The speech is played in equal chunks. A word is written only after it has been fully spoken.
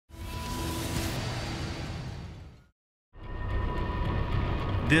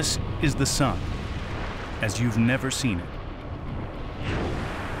This is the sun, as you've never seen it.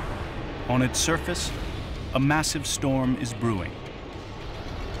 On its surface, a massive storm is brewing.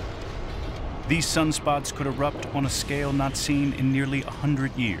 These sunspots could erupt on a scale not seen in nearly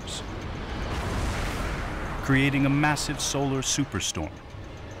 100 years, creating a massive solar superstorm.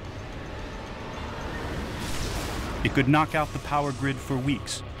 It could knock out the power grid for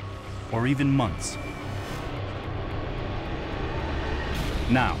weeks, or even months.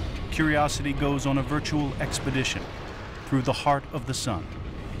 Now, Curiosity goes on a virtual expedition through the heart of the sun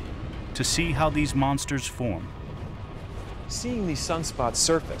to see how these monsters form. Seeing these sunspots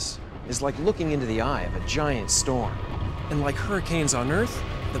surface is like looking into the eye of a giant storm. And like hurricanes on Earth,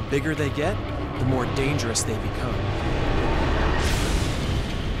 the bigger they get, the more dangerous they become.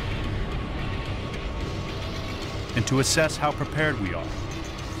 And to assess how prepared we are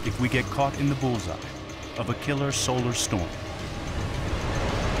if we get caught in the bullseye of a killer solar storm.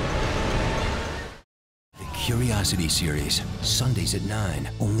 The Curiosity series, Sundays at 9,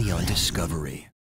 only on Discovery.